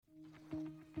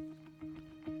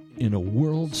In a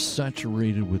world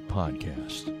saturated with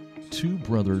podcasts, Two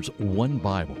Brothers, One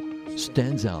Bible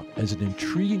stands out as an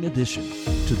intriguing addition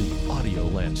to the audio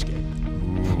landscape.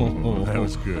 Ooh, that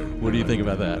was good. What do you think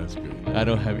about that? That's good. I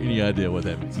don't have any idea what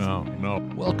that means. No.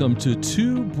 Welcome to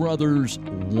Two Brothers,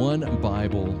 One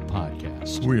Bible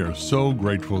podcast. We are so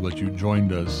grateful that you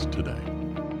joined us today.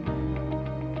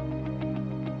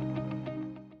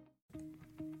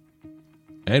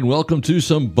 And welcome to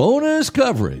some bonus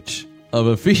coverage of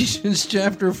Ephesians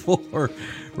chapter 4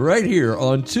 right here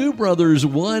on Two Brothers,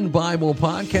 One Bible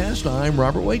podcast. I'm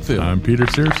Robert Wakefield. I'm Peter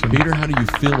Searson. Peter, how do you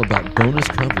feel about bonus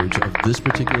coverage of this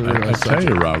particular I tell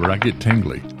you, Robert, I get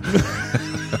tingly.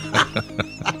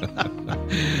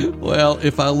 Well,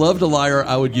 if I loved a liar,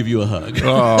 I would give you a hug.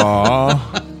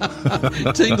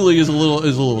 Aww. Tingly is a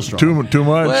little strong. Too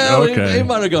much? Well, okay. it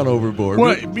might have gone overboard.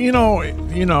 Well, I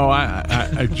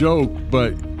joke,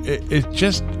 but it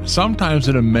just, sometimes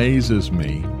it amazes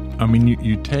me. I mean,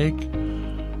 you take,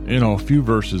 a few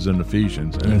verses in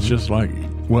Ephesians, and it's just like,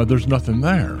 well, there's nothing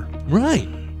there. Right.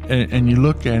 And you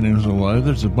look at it and say, well,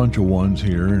 there's a bunch of ones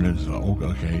here, and it's,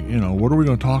 okay, what are we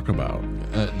going to talk about?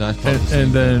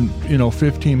 And then,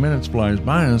 15 minutes flies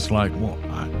by, and it's like, well,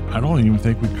 I don't even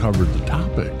think we covered the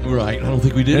topic. Right. I don't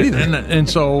think we did either. And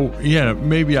so, yeah,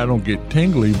 maybe I don't get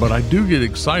tingly, but I do get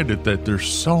excited that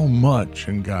there's so much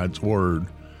in God's Word.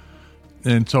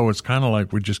 And so it's kind of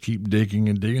like we just keep digging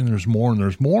and digging. There's more,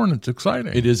 and it's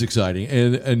exciting. It is exciting.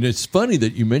 And it's funny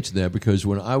that you mentioned that, because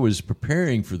when I was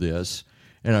preparing for this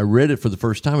and I read it for the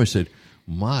first time, I said,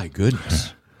 my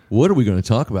goodness, what are we going to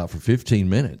talk about for 15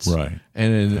 minutes? Right.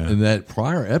 And in that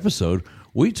prior episode,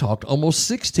 we talked almost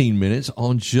 16 minutes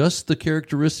on just the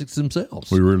characteristics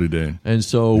themselves. We really did. And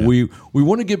so we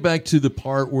want to get back to the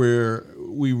part where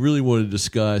we really want to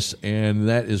discuss, and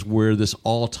that is where this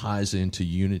all ties into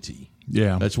unity.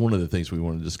 Yeah, that's one of the things we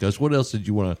want to discuss. What else did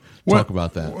you want to talk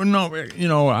about that? Well, no,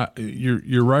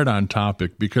 you're right on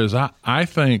topic, because I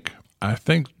think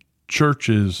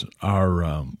churches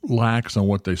are lax on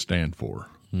what they stand for.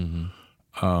 Mm-hmm.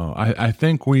 I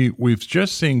think we've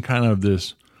just seen kind of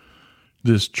this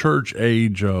church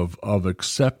age of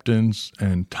acceptance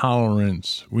and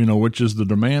tolerance, which is the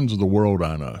demands of the world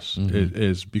on us. Mm-hmm. It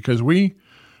is because we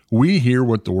hear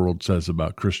what the world says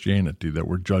about Christianity, that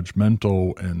we're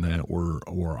judgmental and that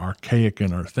we're archaic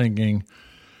in our thinking.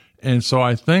 And so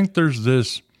I think there's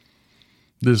this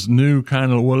new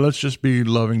kind of, well, let's just be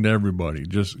loving to everybody.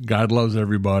 Just God loves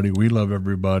everybody. We love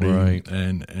everybody. Right.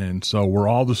 And so we're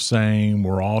all the same.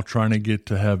 We're all trying to get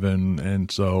to heaven.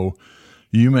 And so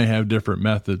you may have different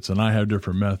methods and I have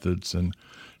different methods. And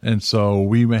so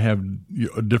we may have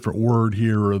a different word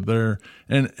here or there.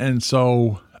 And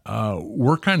so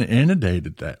we're kind of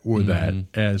inundated with that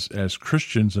as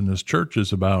Christians in this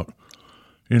churches about,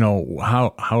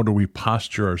 how do we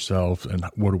posture ourselves and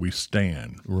what do we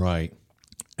stand? Right.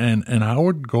 And I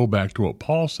would go back to what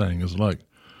Paul's saying is like,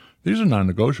 these are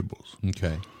non-negotiables.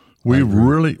 Okay. We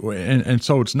really, and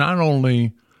so it's not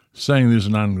only saying these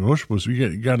are non-negotiables,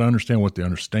 you got to understand what they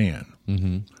understand.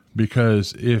 Mm-hmm.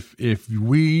 Because if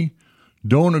we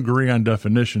don't agree on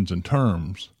definitions and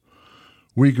terms,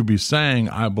 we could be saying,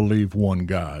 I believe one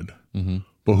God,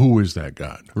 but who is that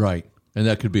God? Right. And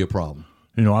that could be a problem.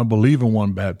 I believe in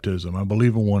one baptism. I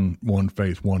believe in one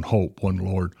faith, one hope, one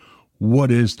Lord.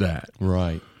 What is that?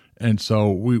 Right. And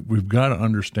so we've got to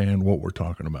understand what we're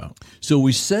talking about. So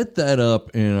we set that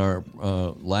up in our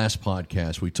last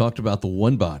podcast. We talked about the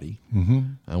one body,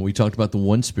 and we talked about the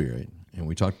one Spirit, and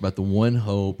we talked about the one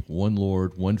hope, one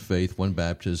Lord, one faith, one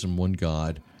baptism, one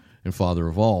God, and Father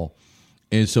of all.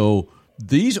 And so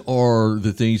these are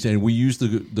the things, and we use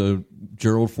the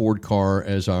Gerald Ford car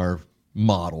as our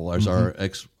model, as our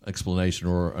explanation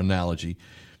or analogy.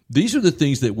 These are the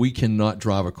things that we cannot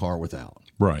drive a car without.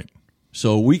 Right.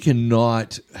 So we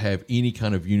cannot have any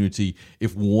kind of unity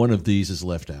if one of these is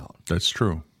left out. That's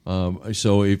true.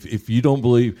 So if you don't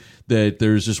believe that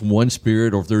there's just one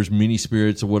Spirit, or if there's many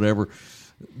spirits or whatever,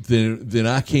 then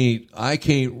I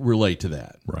can't relate to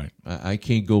that. Right. I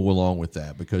can't go along with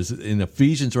that, because in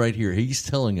Ephesians right here, he's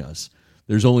telling us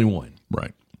there's only one.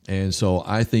 Right. And so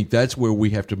I think that's where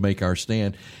we have to make our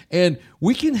stand. And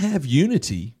we can have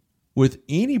unity with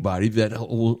anybody that,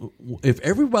 if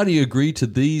everybody agreed to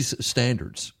these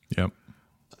standards. Yep.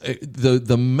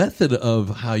 The method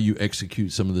of how you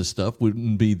execute some of this stuff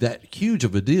wouldn't be that huge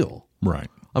of a deal. Right.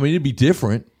 I mean, it'd be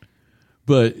different,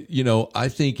 but I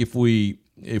think if we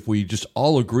just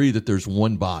all agree that there's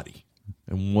one body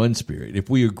and one Spirit, if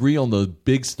we agree on the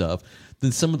big stuff,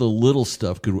 then some of the little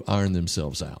stuff could iron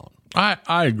themselves out.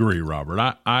 I agree,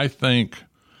 Robert. I think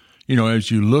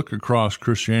as you look across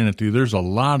Christianity, there's a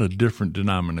lot of different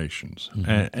denominations.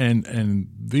 And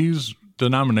these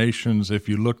denominations, if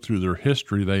you look through their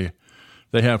history,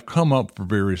 they have come up for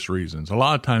various reasons. A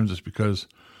lot of times it's because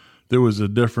there was a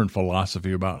different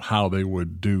philosophy about how they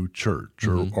would do church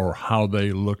or how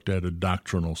they looked at a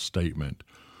doctrinal statement.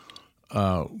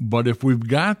 But if we've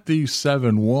got these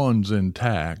 7 ones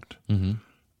intact,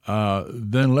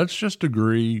 then let's just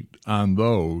agree on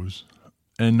those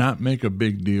and not make a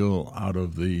big deal out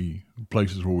of the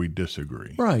places where we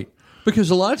disagree. Right. Because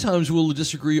a lot of times we'll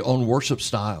disagree on worship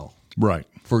style. Right.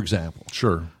 For example.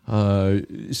 Sure.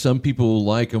 Some people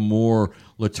like a more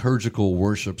liturgical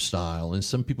worship style, and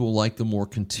some people like the more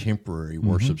contemporary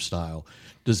worship style.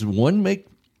 Does one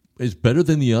is better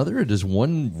than the other? Does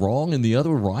one wrong and the other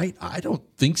right? I don't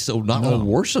think so. Not on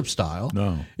worship style.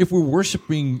 No. If we're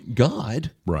worshiping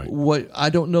God, right. I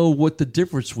don't know what the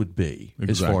difference would be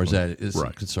as far as that is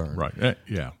right. concerned. Right.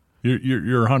 Yeah.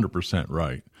 You're 100%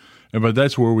 right. But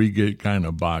that's where we get kind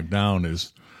of bogged down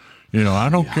is, I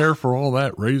don't care for all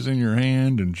that raising your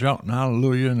hand and shouting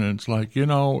hallelujah. And it's like,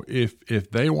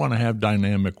 if they want to have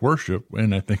dynamic worship,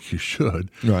 and I think you should,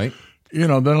 right?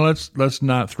 Then let's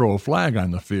not throw a flag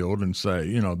on the field and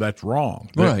say, that's wrong.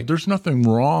 Right. There's nothing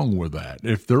wrong with that.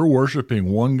 If they're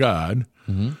worshiping one God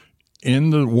in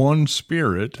the one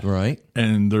Spirit, right,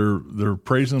 and they're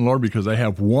praising the Lord because they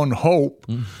have one hope,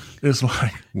 it's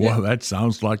like, well, that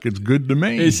sounds like it's good to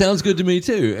me. It sounds good to me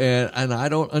too, and I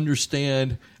don't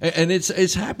understand. And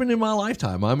it's happened in my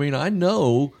lifetime. I mean, I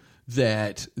know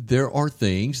that there are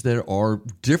things that are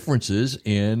differences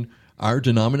in our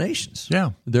denominations.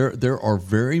 Yeah. There are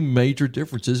very major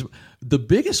differences. The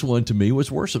biggest one to me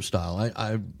was worship style.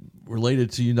 I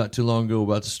related to you not too long ago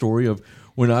about the story of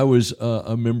when I was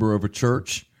a member of a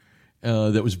church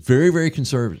that was very, very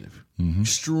conservative,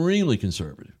 extremely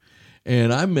conservative.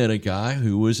 And I met a guy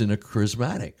who was in a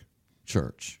charismatic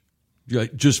church,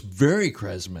 just very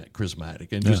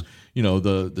charismatic and just,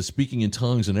 the speaking in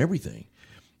tongues and everything.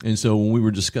 And so when we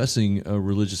were discussing a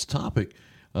religious topic,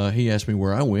 he asked me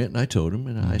where I went, and I told him,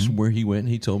 and I asked him where he went, and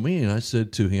he told me, and I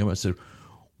said to him, well,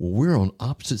 we're on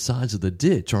opposite sides of the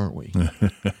ditch, aren't we?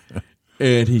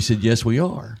 And he said, yes, we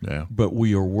are. Yeah. But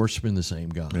we are worshiping the same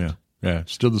God. Yeah. Yeah.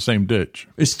 It's still the same ditch.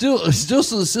 It's still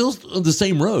the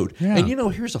same road. Yeah. And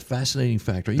here's a fascinating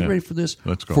fact. Are you ready for this?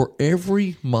 Let's go. For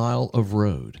every mile of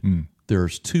road,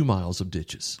 there's 2 miles of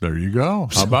ditches. There you go.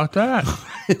 How about that?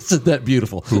 Isn't that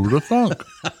beautiful? Who would have thunk?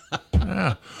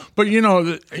 Yeah. But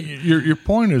your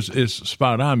point is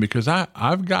spot on, because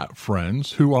I've got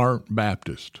friends who aren't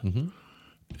Baptist,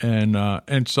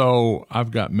 and so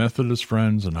I've got Methodist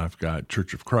friends, and I've got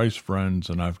Church of Christ friends,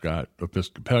 and I've got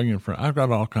Episcopalian friends. I've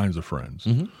got all kinds of friends,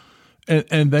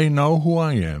 and they know who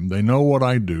I am. They know what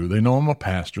I do. They know I'm a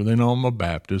pastor. They know I'm a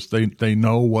Baptist. They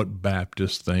know what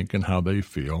Baptists think and how they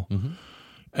feel.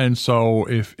 And so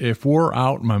if we're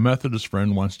out, and my Methodist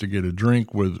friend wants to get a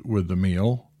drink with the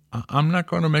meal, I'm not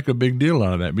going to make a big deal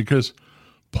out of that, because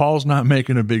Paul's not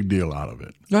making a big deal out of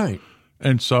it. Right.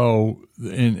 And so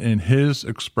in his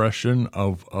expression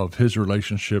of his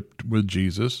relationship with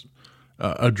Jesus,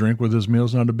 a drink with his meal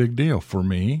is not a big deal. For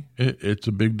me, it's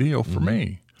a big deal for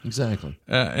me. Exactly.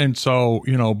 And so,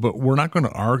 but we're not going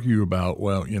to argue about,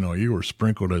 you were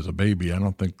sprinkled as a baby. I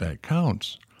don't think that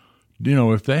counts.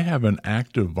 If they have an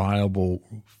active, viable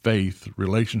faith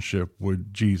relationship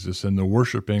with Jesus and they're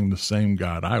worshiping the same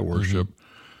God I worship,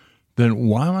 then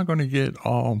why am I going to get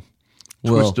all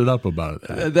twisted up about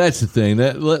it? That's the thing.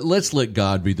 Let's let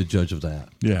God be the judge of that.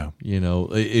 Yeah.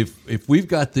 If we've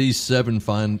got these 7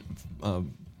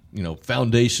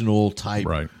 foundational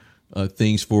type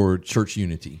things for church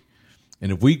unity,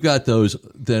 and if we've got those,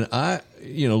 then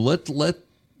let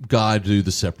God do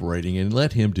the separating and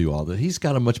let him do all that. He's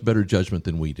got a much better judgment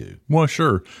than we do. Well,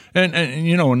 sure. And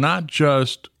not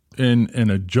just in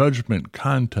a judgment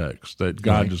context that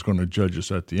God is going to judge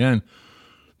us at the end.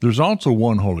 There's also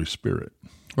one Holy Spirit.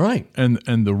 Right.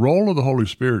 And the role of the Holy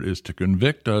Spirit is to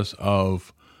convict us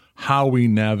of how we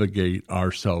navigate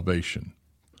our salvation.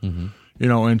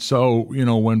 And so,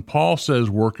 when Paul says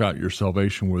work out your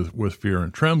salvation with fear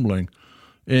and trembling,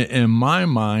 in my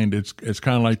mind, it's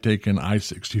kind of like taking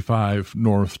I-65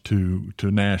 north to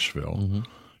Nashville.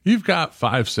 You've got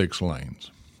 5-6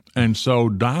 lanes. And so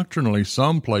doctrinally,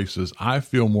 some places I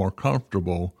feel more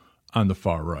comfortable on the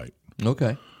far right.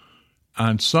 Okay.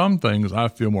 On some things, I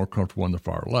feel more comfortable on the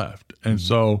far left. And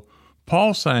so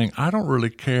Paul's saying, I don't really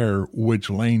care which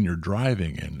lane you're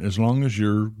driving in, as long as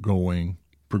you're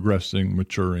progressing,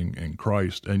 maturing in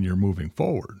Christ, and you're moving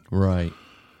forward. Right.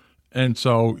 And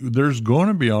so there's going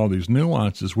to be all these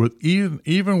nuances with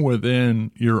even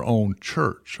within your own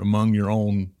church, among your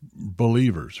own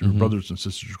believers, or brothers and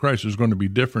sisters of Christ. There's going to be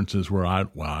differences where I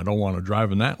don't want to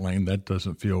drive in that lane. That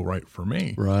doesn't feel right for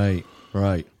me. Right.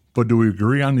 But do we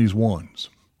agree on these ones?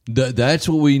 That's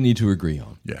what we need to agree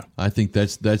on. Yeah. I think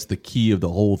that's the key of the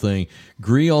whole thing.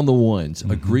 Agree on the ones.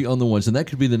 Agree on the ones. And that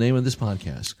could be the name of this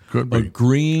podcast. Could be.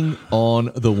 Agreeing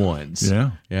on the ones.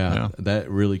 Yeah. That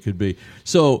really could be.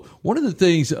 So one of the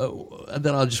things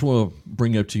that I just want to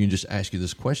bring up to you and just ask you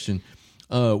this question,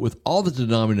 with all the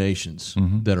denominations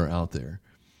that are out there,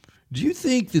 do you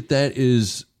think that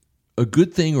is a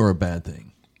good thing or a bad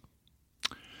thing?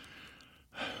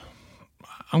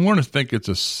 I want to think it's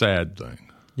a sad thing.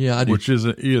 Yeah, I do. Which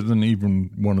isn't even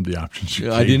one of the options you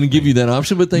gave I didn't give you that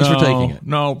option, but thanks for taking it.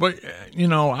 No, but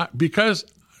because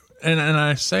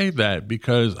I say that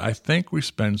because I think we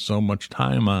spend so much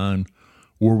time on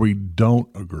where we don't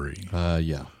agree.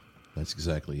 Yeah, that's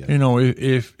exactly it.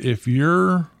 If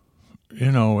you're,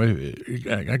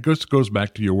 it goes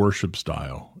back to your worship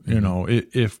style.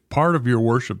 If part of your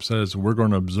worship says we're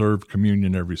going to observe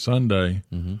communion every Sunday,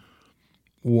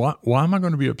 why am I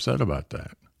going to be upset about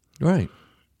that? Right.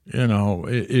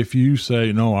 If you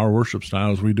say, no, our worship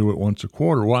style is we do it once a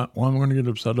quarter, why am I going to get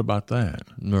upset about that?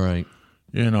 Right.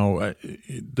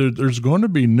 There's going to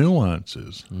be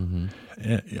nuances.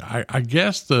 I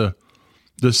guess the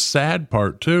sad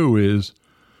part, too, is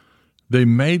they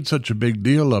made such a big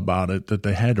deal about it that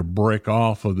they had to break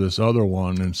off of this other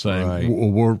one and say,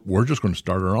 well, we're just going to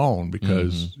start our own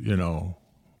because,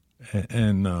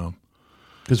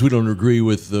 because we don't agree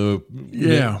with the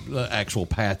actual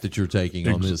path that you're taking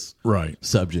on this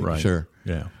subject. Right. Sure.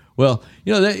 Yeah. Well,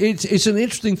 it's an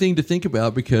interesting thing to think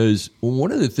about because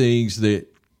one of the things that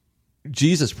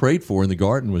Jesus prayed for in the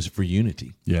garden was for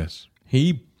unity. Yes.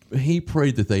 He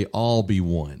prayed that they all be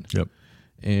one. Yep.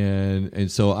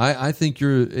 And so I think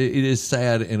it is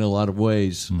sad in a lot of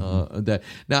ways that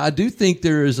now I do think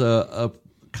there is a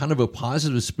kind of a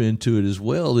positive spin to it as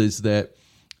well, is that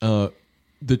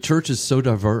the church is so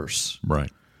diverse,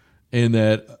 right? And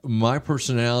that my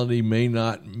personality may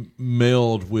not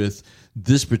meld with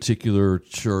this particular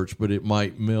church, but it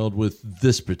might meld with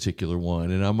this particular one,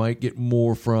 and I might get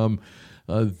more from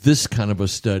this kind of a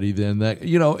study than that.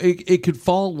 It could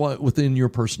fall within your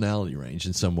personality range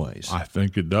in some ways. I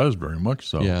think it does, very much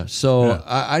so. Yeah. So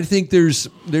I think there's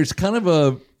kind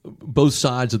of both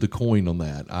sides of the coin on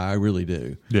that. I really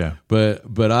do. Yeah.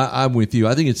 But I'm with you.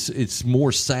 I think it's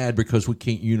more sad because we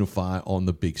can't unify on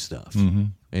the big stuff.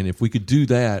 And if we could do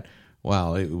that,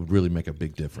 wow, it would really make a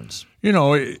big difference.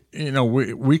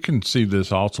 We can see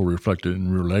this also reflected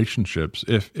in relationships.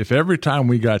 If every time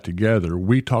we got together,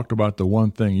 we talked about the one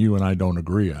thing you and I don't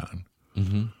agree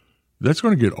on, that's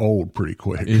going to get old pretty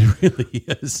quick. It really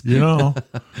is.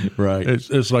 Right.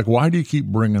 It's like, why do you keep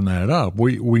bringing that up?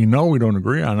 We know we don't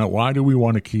agree on it. Why do we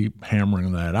want to keep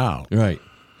hammering that out? Right.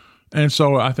 And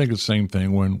so I think it's the same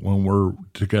thing when we're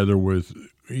together with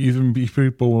even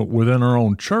people within our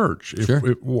own church.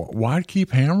 Why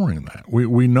keep hammering that?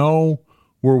 We know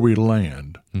where we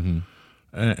land.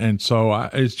 And so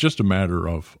it's just a matter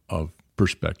of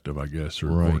perspective, I guess,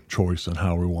 or choice on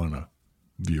how we want to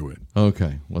view it.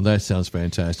 Okay. Well, that sounds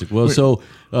fantastic. Well, so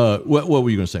what were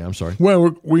you going to say? I'm sorry.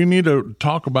 Well, we need to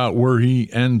talk about where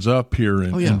he ends up here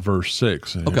in verse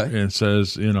 6. Okay. And it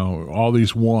says, all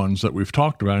these ones that we've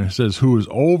talked about, and it says, who is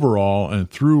over all and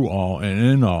through all and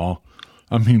in all.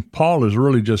 I mean, Paul is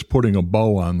really just putting a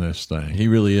bow on this thing. He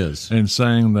really is. And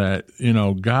saying that,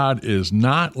 God is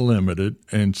not limited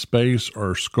in space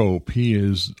or scope. He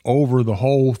is over the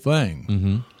whole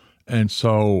thing. And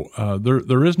so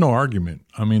there is no argument.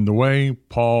 I mean, the way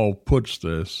Paul puts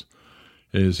this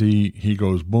is he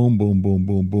goes boom, boom, boom,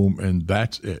 boom, boom, and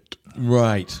that's it.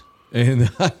 Right. And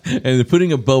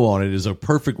putting a bow on it is a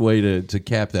perfect way to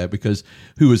cap that, because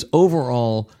who is over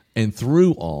all and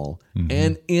through all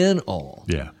and in all.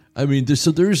 Yeah. I mean,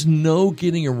 so there's no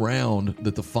getting around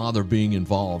that the Father being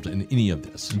involved in any of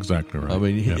this. Exactly right. I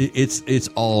mean, it's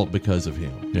all because of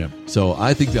Him. Yeah. So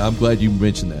I think I'm glad you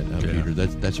mentioned that, Peter.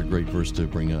 That's a great verse to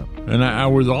bring up. And I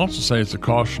would also say it's a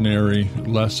cautionary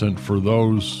lesson for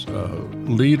those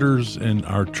leaders in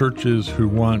our churches who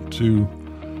want to,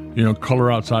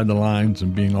 color outside the lines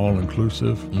and being all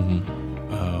inclusive.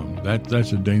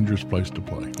 That's a dangerous place to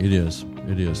play. It is.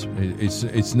 It is.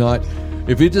 It's not.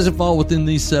 If it doesn't fall within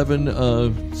these 7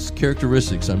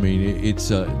 characteristics, I mean, it's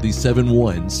these 7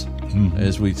 ones,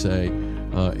 as we say.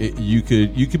 You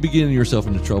could be getting yourself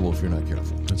into trouble if you're not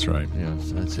careful. That's right.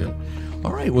 Yes, that's it.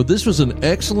 All right. Well, this was an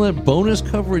excellent bonus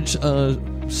coverage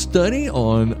study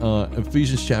on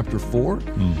Ephesians chapter 4.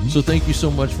 So thank you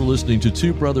so much for listening to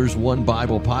Two Brothers, One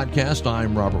Bible podcast.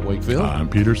 I'm Robert Wakefield. I'm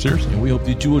Peter Searson. And we hope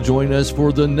that you will join us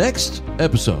for the next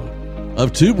episode.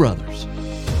 of Two Brothers,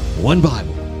 One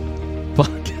Bible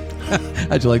podcast.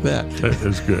 How'd you like that? That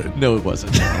is good. No, it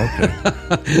wasn't. Okay.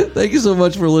 Thank you so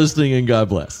much for listening, and God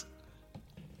bless.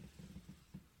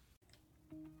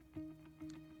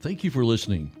 Thank you for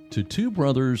listening to Two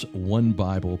Brothers, One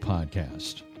Bible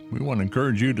podcast. We want to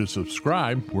encourage you to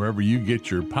subscribe wherever you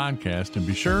get your podcast, and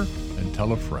be sure and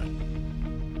tell a friend.